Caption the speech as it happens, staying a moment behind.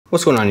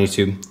What's going on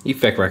YouTube?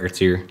 Effect Records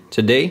here.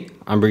 Today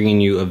I'm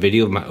bringing you a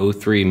video of my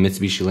 03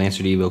 Mitsubishi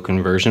Lancer to EVO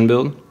conversion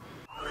build.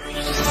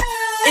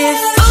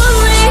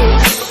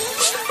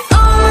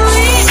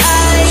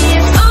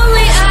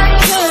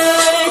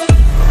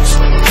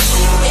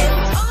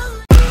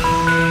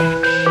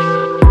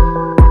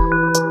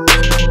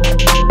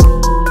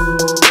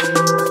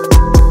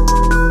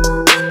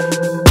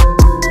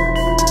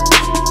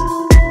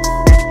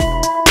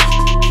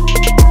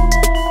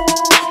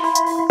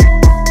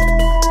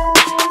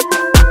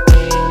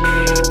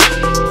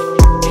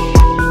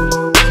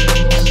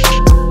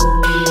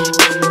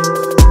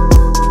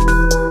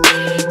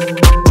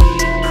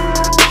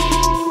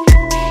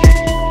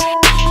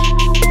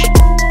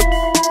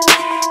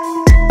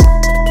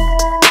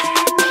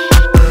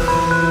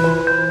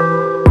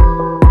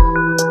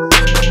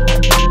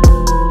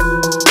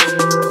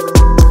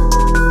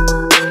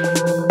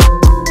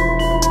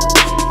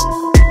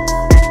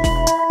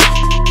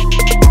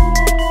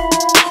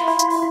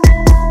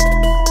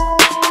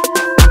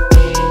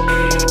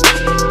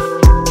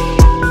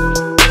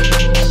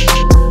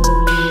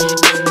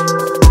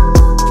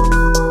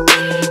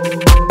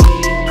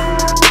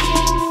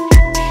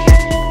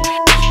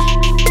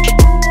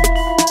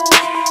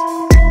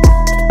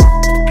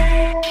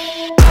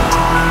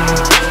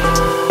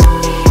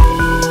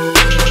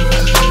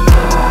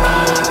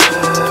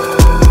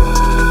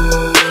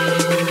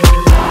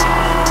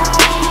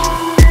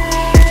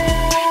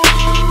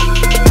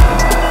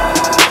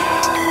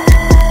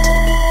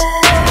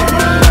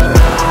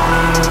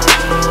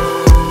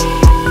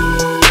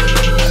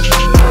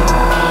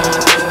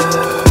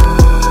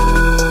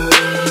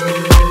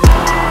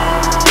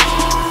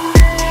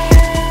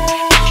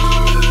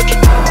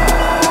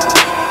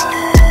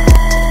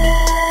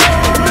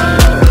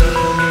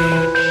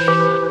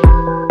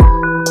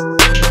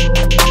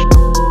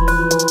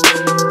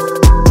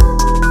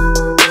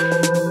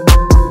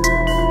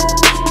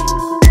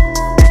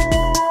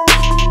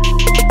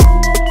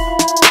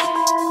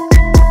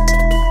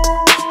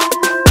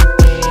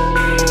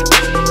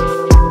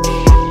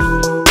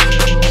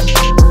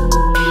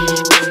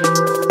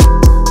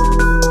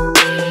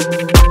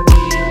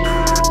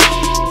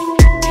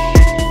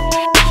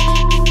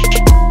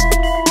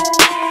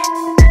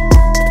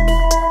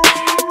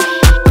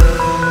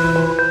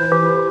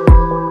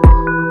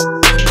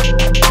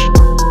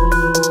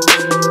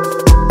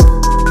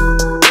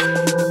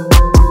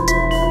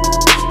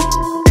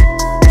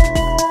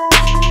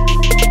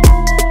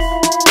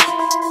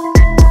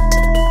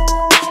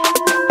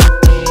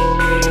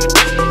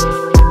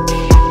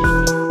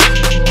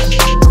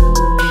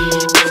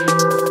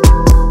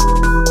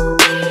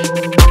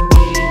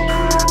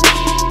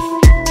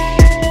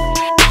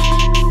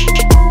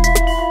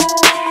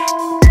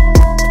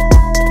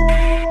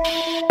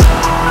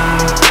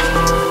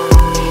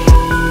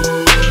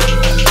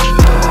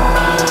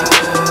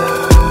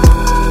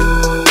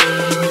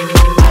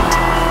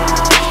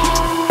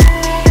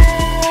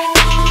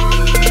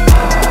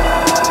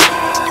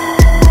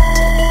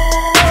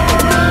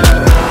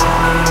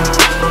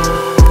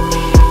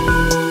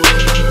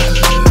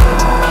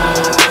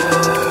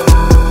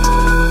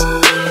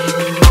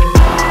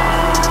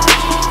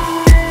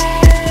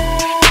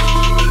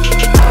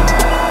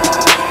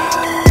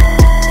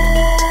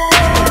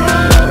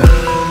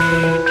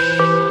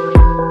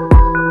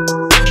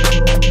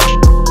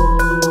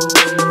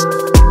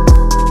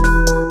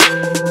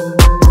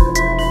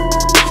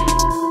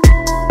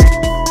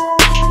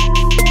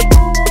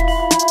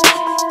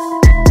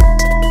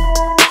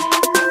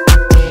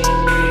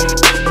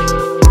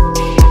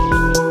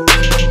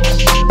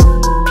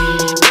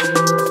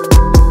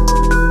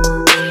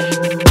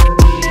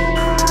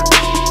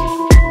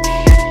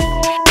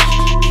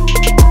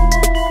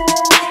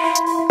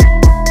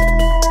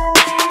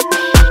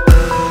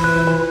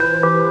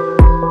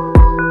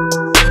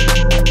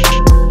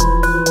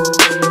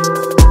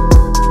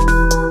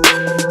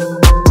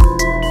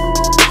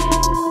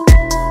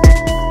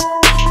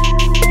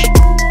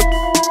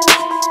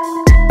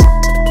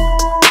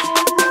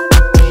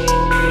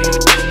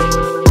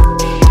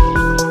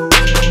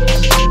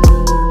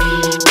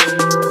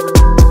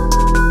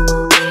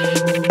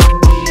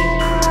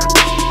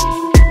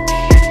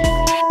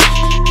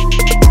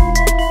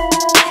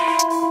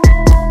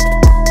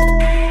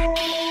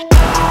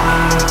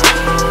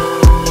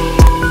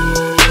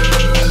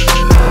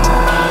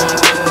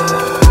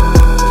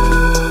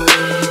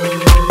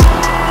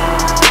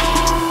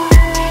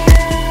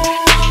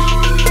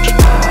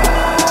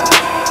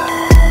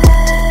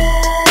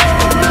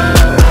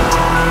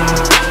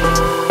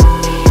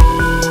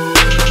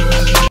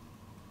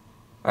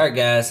 Alright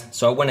guys,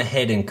 so I went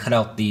ahead and cut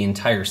out the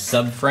entire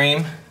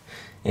subframe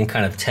and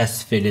kind of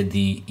test fitted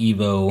the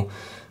EVO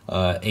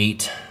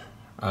 8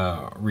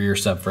 rear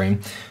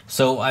subframe.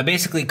 So I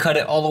basically cut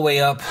it all the way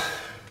up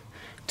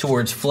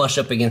towards flush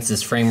up against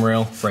this frame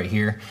rail right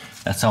here.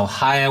 That's how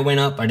high I went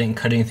up. I didn't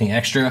cut anything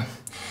extra.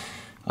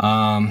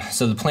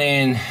 So the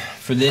plan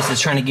for this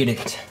is trying to get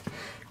it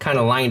kind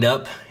of lined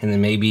up and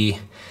then maybe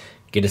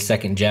get a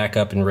second jack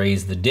up and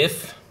raise the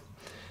diff.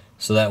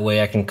 so that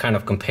way I can kind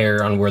of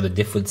compare on where the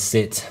diff would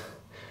sit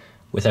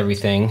with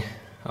everything.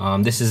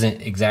 This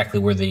isn't exactly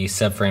where the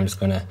subframe is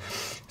going to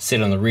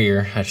sit on the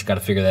rear. I just got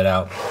to figure that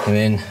out. And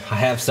then I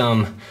have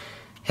some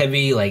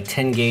heavy, like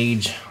 10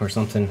 gauge or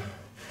something.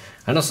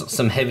 I know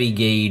some heavy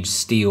gauge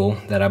steel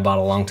that I bought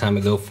a long time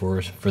ago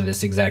for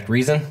this exact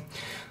reason.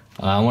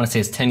 I want to say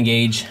it's 10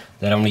 gauge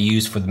that I'm going to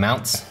use for the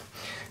mounts.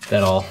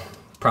 That I'll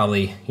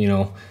probably, you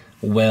know,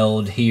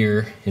 weld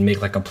here and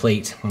make like a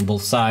plate on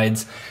both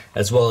sides,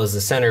 as well as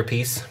the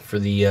centerpiece for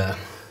the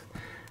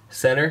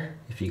center,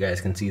 if you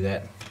guys can see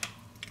that.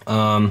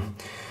 And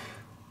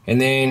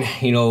then,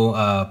 you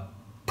know,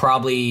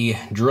 probably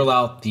drill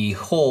out the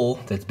hole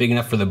that's big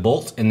enough for the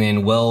bolt and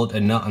then weld a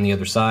nut on the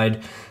other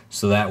side,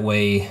 so that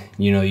way,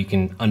 you know, you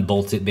can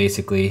unbolt it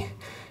basically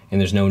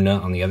and there's no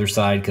nut on the other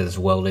side because it's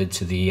welded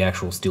to the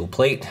actual steel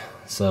plate.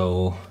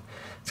 So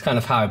it's kind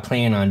of how I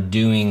plan on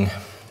doing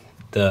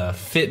the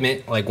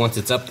fitment, like once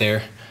it's up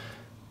there,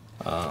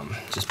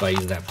 just by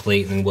using that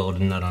plate and then weld a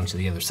nut onto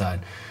the other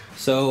side.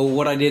 So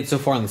what I did so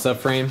far on the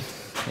subframe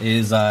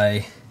is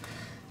I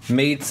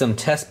made some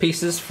test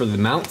pieces for the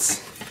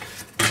mounts.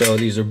 So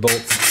these are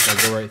bolts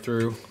that go right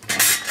through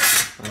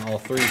on all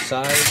three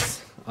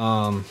sides.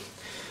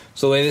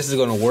 So the way this is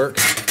going to work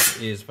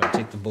is if I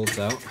take the bolts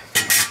out.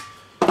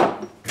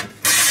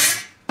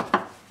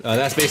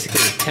 That's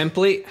basically a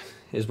template,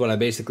 is what I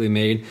basically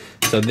made.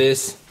 So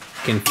this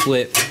can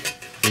flip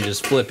and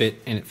just flip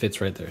it and it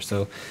fits right there.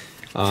 So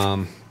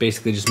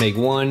basically just make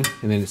one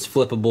and then it's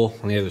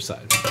flippable on the other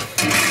side.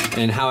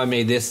 And how I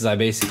made this is I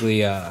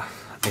basically, I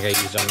think I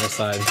used it on this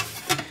side.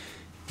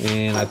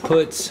 And I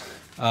put,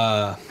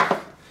 I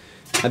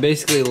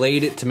basically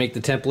laid it to make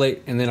the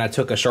template, and then I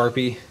took a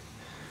Sharpie.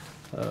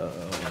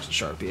 Where's the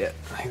Sharpie at?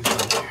 I think it's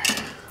right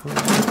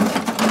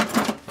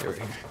there. There we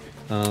go.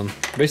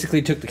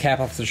 Basically took the cap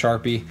off the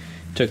Sharpie,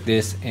 took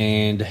this,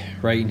 and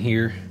right in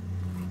here,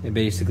 it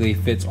basically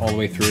fits all the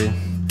way through.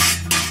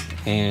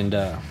 And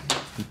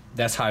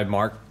that's how I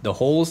marked the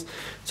holes.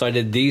 So I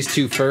did these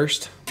two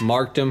first,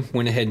 marked them,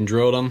 went ahead and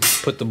drilled them,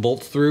 put the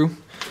bolts through.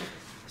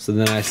 So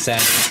then I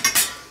sat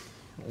it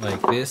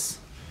like this.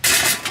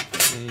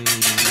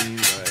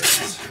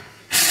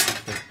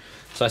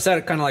 So I sat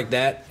it kind of like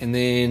that, and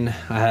then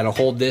I had to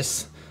hold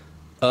this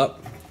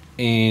up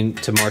and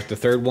to mark the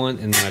third one,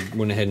 and then I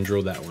went ahead and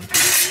drilled that one.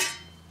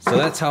 So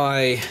that's how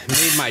I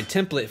made my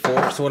template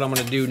for it. So what I'm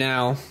going to do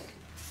now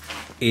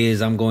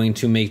is I'm going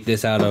to make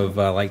this out of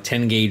like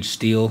 10 gauge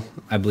steel,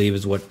 I believe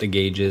is what the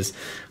gauge is.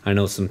 I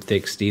know some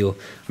thick steel.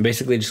 I'm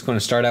basically just going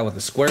to start out with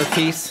a square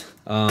piece.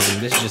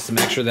 This is just to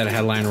make sure that I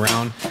had line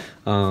around.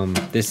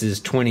 This is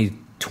 20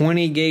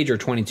 gauge or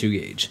 22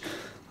 gauge.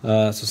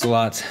 So it's a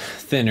lot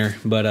thinner,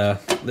 but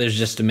there's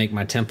just to make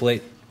my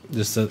template,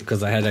 just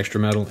because I had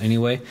extra metal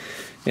anyway.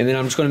 And then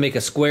I'm just going to make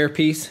a square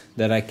piece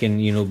that I can,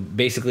 you know,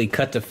 basically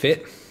cut to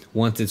fit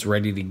once it's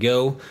ready to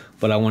go,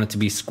 but I want it to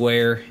be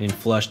square and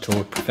flush to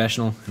look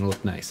professional and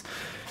look nice.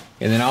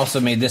 And then I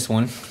also made this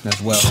one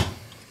as well.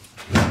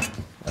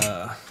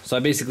 So I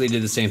basically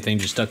did the same thing,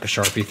 just stuck a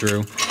Sharpie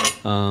through.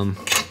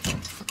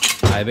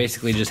 I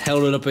basically just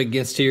held it up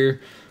against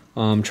here,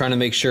 trying to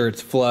make sure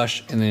it's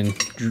flush, and then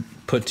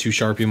put two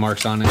Sharpie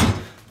marks on it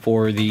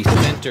for the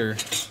center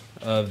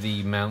of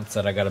the mounts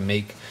that I got to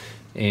make.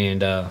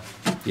 And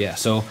yeah,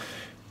 so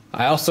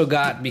I also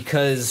got,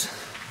 because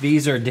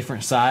these are a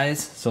different size,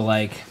 so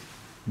like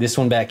this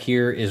one back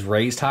here is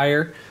raised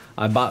higher,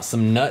 I bought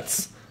some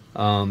nuts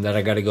that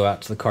I got to go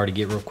out to the car to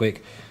get real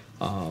quick.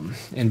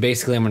 And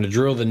basically I'm going to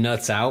drill the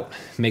nuts out,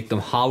 make them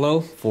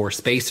hollow for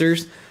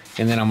spacers,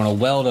 and then I'm going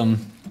to weld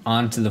them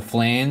onto the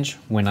flange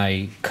when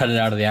I cut it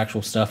out of the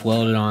actual stuff,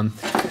 weld it on,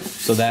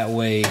 so that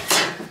way,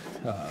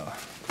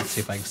 let's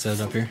see if I can set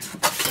it up here.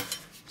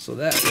 So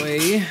that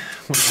way,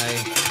 when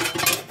I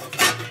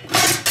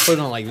put it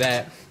on like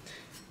that,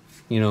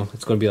 you know,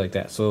 it's going to be like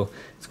that. So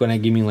it's going to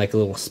give me like a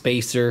little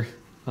spacer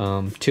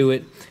to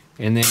it.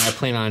 And then I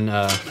plan on,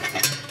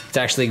 it's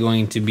actually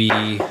going to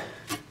be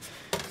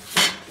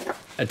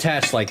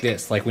attached like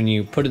this. Like when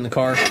you put it in the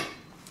car,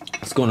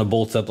 it's going to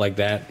bolt up like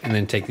that, and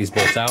then take these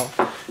bolts out.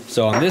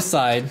 So on this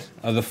side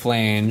of the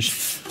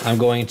flange, I'm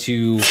going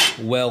to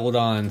weld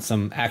on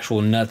some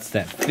actual nuts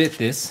that fit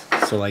this.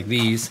 So like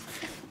these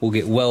will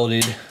get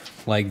welded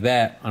like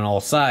that on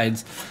all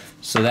sides.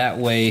 So that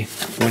way,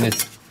 when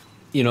it's,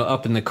 you know,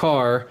 up in the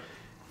car,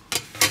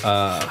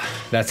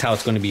 that's how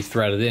it's going to be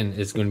threaded in.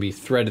 It's going to be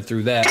threaded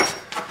through that,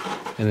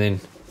 and then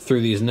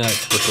through these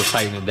nuts, which will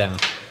tighten it down.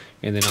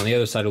 And then on the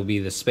other side will be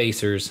the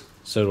spacers,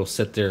 so it'll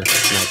sit there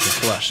nice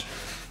and flush.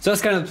 So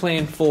that's kind of the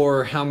plan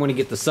for how I'm going to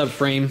get the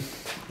subframe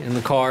in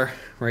the car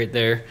right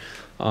there.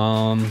 So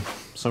I'm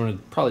going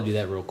to probably do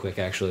that real quick,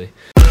 actually.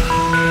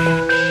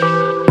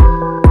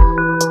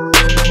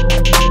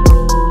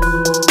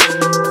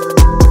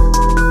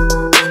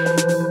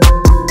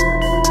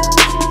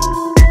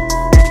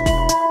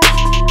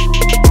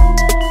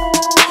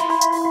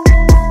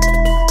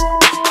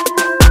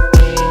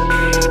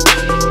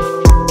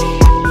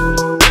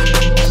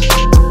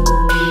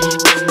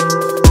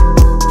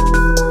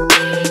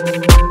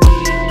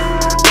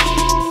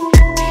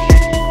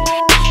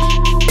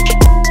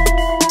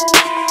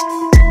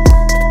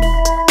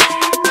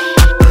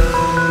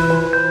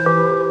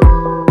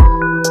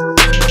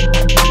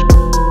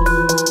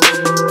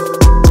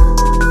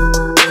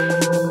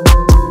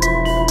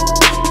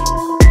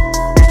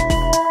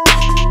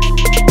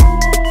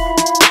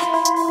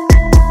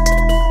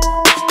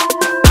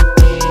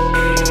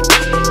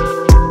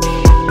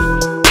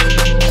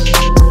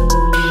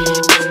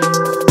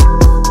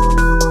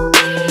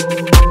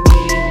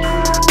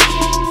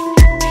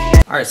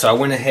 I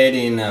went ahead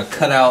and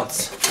cut out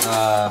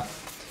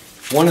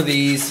one of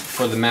these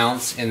for the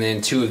mounts and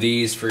then two of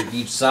these for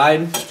each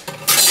side.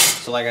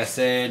 So like I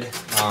said,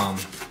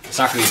 it's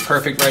not gonna be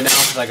perfect right now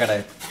because I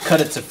gotta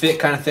cut it to fit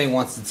kind of thing.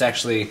 Once it's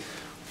actually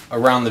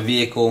around the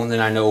vehicle, and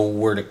then I know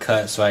where to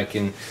cut so I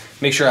can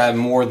make sure I have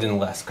more than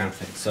less kind of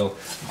thing. So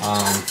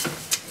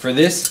for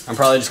this, I'm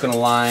probably just gonna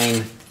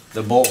line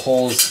the bolt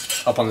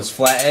holes up on this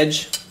flat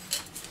edge,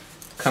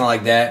 kind of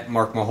like that,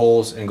 mark my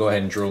holes and go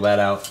ahead and drill that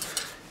out.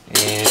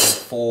 And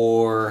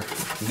for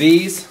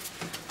these,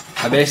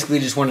 I basically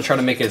just want to try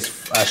to make it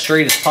as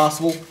straight as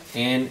possible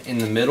and in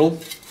the middle,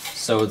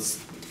 so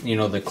it's, you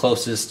know, the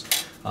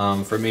closest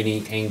from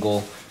any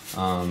angle.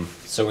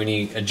 So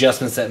any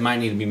adjustments that might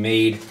need to be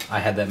made, I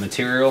had that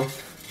material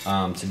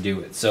to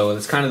do it. So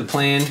that's kind of the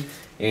plan.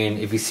 And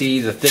if you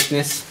see the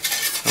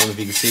thickness, I don't know if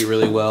you can see it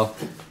really well,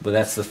 but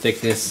that's the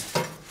thickness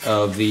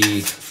of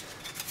the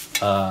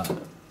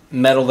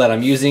metal that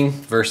I'm using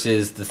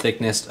versus the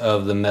thickness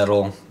of the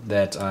metal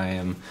that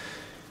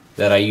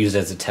I used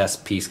as a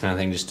test piece kind of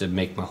thing, just to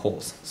make my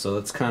holes. So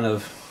that's kind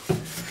of,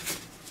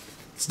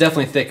 it's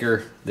definitely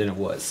thicker than it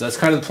was. So that's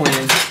kind of the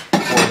plan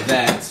for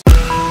that.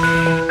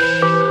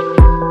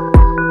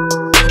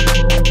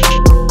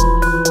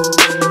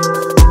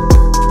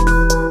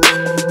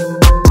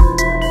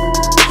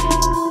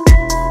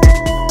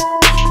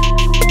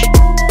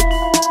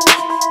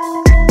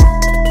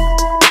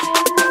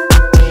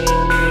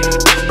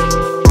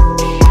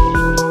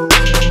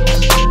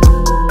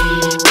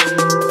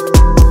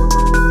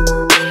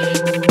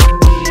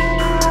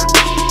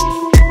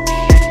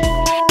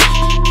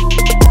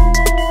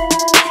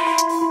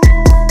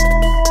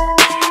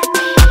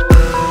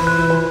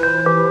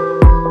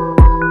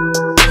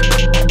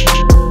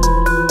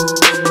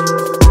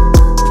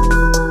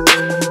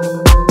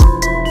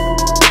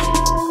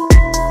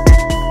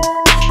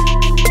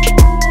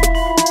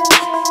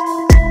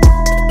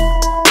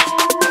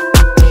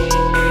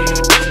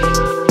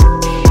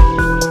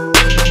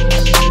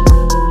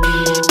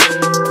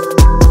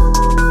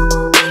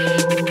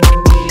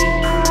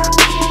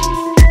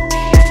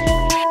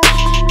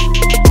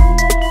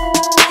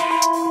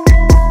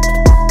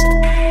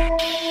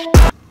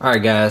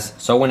 Alright guys,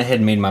 so I went ahead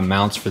and made my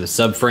mounts for the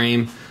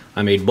subframe.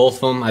 I made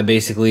both of them. I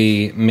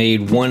basically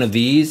made one of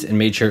these and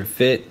made sure it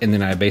fit, and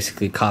then I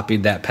basically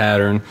copied that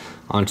pattern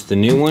onto the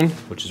new one,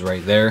 which is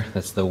right there.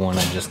 That's the one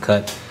I just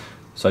cut.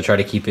 So I try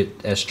to keep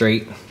it as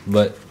straight,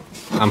 but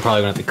I'm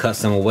probably gonna have to cut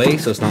some away,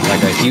 so it's not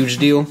like a huge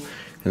deal. And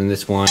then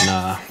this one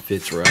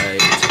fits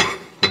right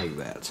like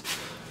that.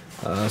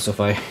 So if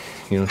I,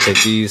 you know,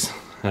 take these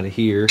out of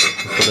here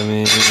and put them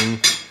in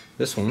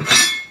this one.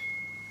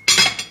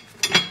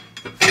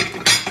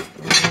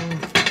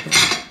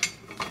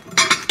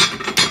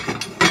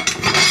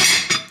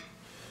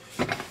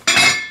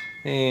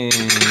 And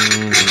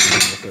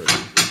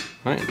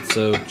alright,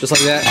 so just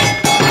like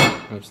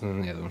that. Oops, and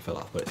then the other one fell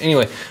off. But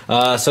anyway,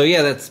 so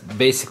yeah, that's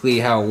basically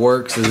how it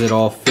works. Is it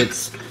all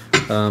fits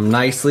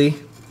nicely,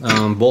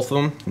 both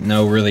of them.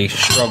 No really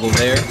struggle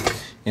there.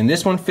 And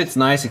this one fits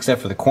nice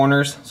except for the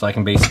corners, so I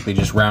can basically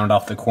just round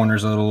off the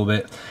corners a little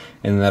bit,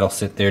 and that'll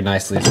sit there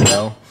nicely as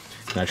well.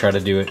 And I try to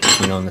do it,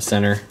 you know, in the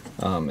center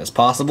as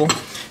possible.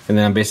 And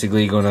then I'm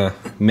basically going to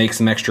make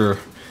some extra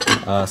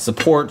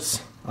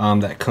supports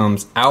that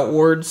comes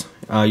outwards.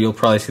 You'll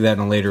probably see that in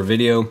a later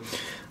video,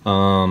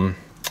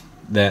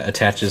 that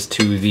attaches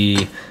to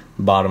the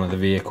bottom of the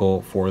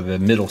vehicle for the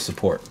middle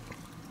support.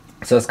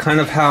 So that's kind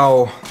of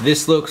how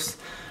this looks.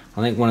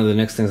 I think one of the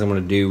next things I'm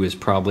going to do is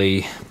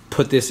probably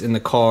put this in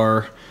the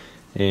car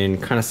and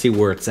kind of see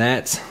where it's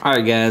at.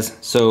 Alright guys,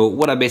 so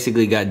what I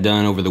basically got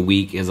done over the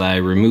week is I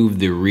removed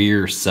the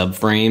rear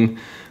subframe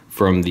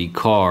from the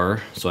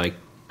car. So I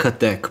cut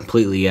that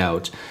completely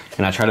out,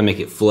 and I try to make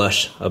it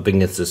flush up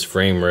against this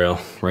frame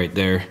rail right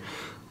there.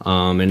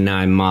 And now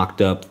I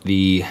mocked up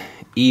the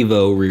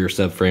EVO rear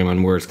subframe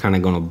on where it's kind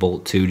of going to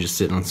bolt to, just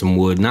sitting on some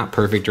wood. Not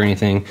perfect or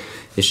anything,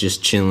 it's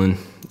just chilling,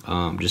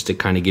 just to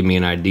kind of give me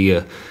an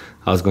idea.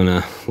 I was going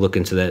to look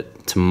into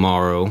that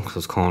tomorrow because I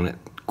was calling it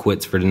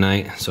quits for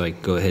tonight, so I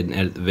can go ahead and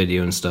edit the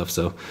video and stuff.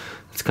 So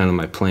that's kind of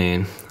my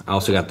plan. I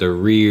also got the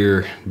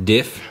rear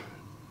diff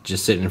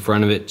just sitting in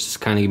front of it,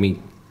 just kind of give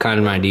me kind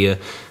of an idea.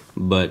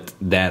 But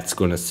that's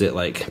going to sit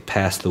like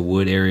past the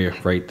wood area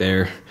right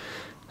there.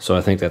 So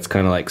I think that's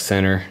kind of like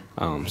center.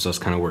 So that's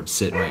kind of where it's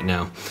sitting right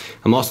now.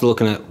 I'm also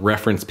looking at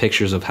reference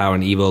pictures of how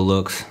an EVO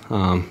looks,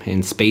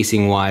 and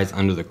spacing wise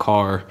under the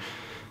car.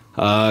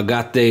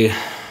 Got the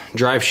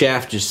drive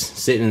shaft just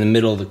sitting in the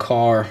middle of the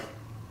car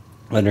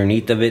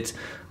underneath of it.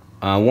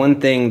 One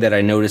thing that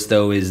I noticed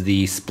though is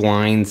the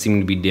splines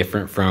seem to be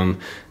different from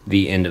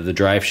the end of the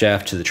drive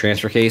shaft to the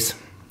transfer case,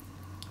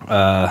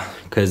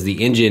 because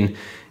the engine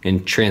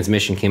and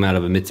transmission came out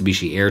of a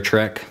Mitsubishi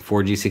Airtrek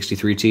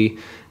 4G63T,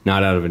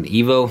 not out of an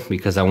EVO,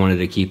 because I wanted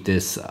to keep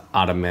this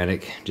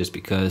automatic just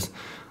because.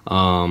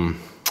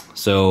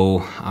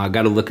 So I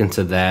got to look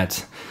into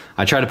that.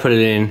 I tried to put it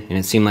in and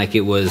it seemed like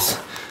it was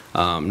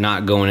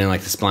not going in, like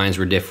the splines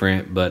were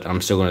different, but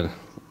I'm still going to,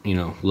 you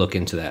know, look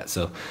into that.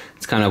 So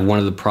it's kind of one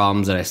of the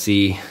problems that I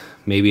see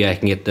maybe I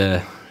can get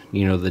the,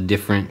 you know, the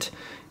different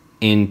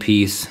end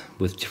piece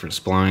with different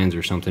splines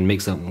or something,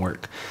 make something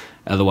work.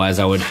 Otherwise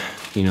I would,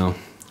 you know,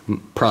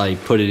 probably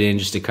put it in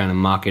just to kind of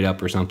mock it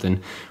up or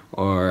something,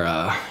 or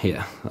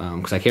yeah,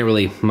 because I can't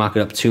really mock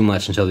it up too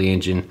much until the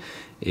engine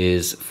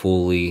is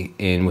fully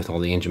in with all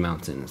the engine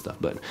mounts in and stuff.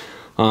 But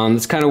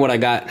that's kind of what I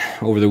got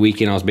over the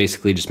weekend. I was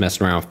basically just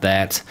messing around with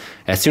that.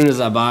 As soon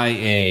as I buy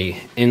a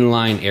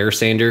inline air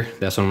sander,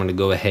 that's when I'm going to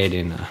go ahead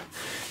and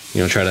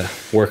you know, try to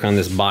work on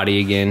this body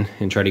again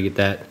and try to get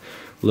that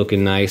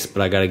looking nice.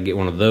 But I got to get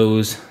one of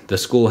those. The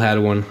school had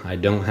one, I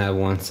don't have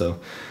one, so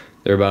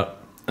they're about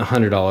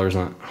 $100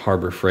 on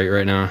Harbor Freight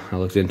right now. I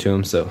looked into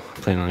them, so I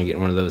plan on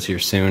getting one of those here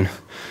soon.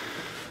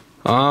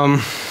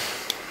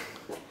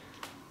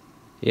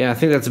 Yeah, I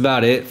think that's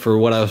about it for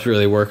what I was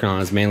really working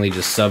on. Is mainly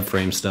just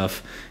subframe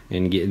stuff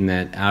and getting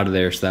that out of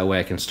there, so that way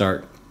I can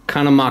start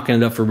kind of mocking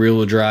it up for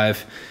rear-wheel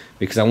drive,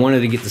 because I wanted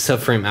to get the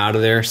subframe out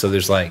of there so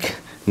there's like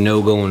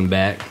no going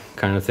back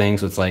kind of thing.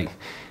 So it's like,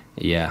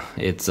 yeah,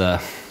 it's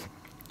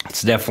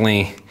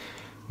definitely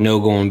no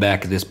going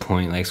back at this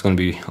point. Like, it's going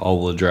to be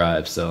all-wheel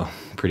drive, so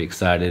I'm pretty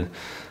excited.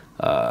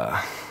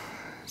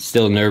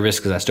 Still nervous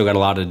because I still got a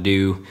lot to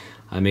do.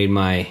 I made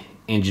my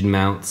engine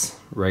mounts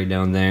right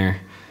down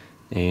there,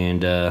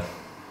 and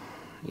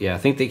yeah, I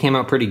think they came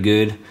out pretty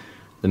good.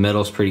 The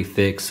metal's pretty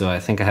thick, so I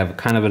think I have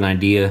kind of an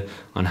idea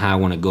on how I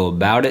want to go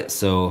about it.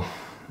 So,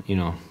 you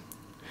know,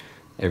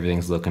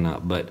 everything's looking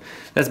up. But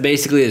that's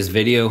basically this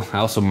video. I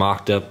also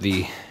mocked up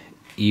the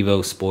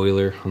EVO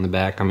spoiler on the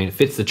back. I mean, it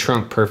fits the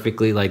trunk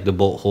perfectly, like the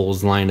bolt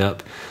holes lined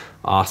up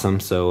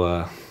awesome.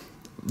 So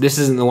this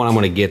isn't the one I'm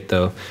gonna get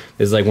though.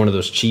 This is like one of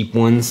those cheap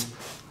ones,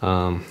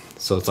 so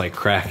it's like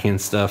cracking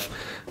stuff,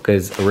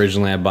 because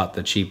originally I bought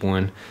the cheap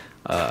one.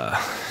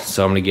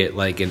 So I'm gonna get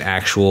like an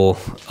actual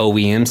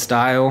OEM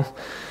style,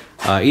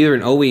 either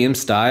an OEM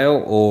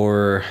style,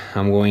 or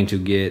I'm going to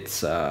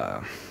get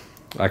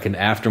like an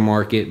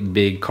aftermarket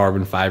big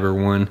carbon fiber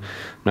one.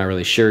 I'm not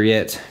really sure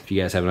yet. If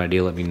you guys have an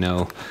idea, let me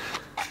know.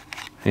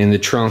 And the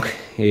trunk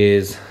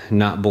is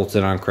not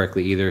bolted on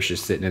correctly either. It's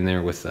just sitting in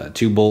there with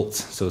 2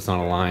 bolts, so it's not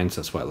aligned,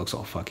 so that's why it looks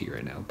all fucky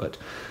right now. But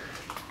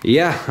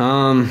yeah,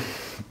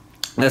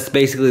 that's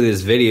basically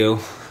this video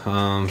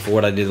for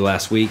what I did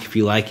last week. If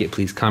you like it,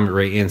 please comment,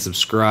 rate, and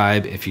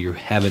subscribe if you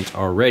haven't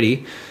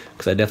already,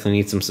 because I definitely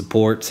need some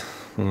support.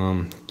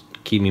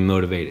 Keep me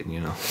motivated, you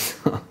know.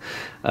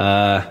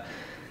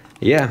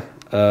 Yeah,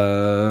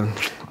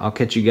 I'll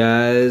catch you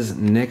guys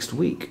next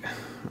week.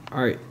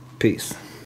 All right, peace.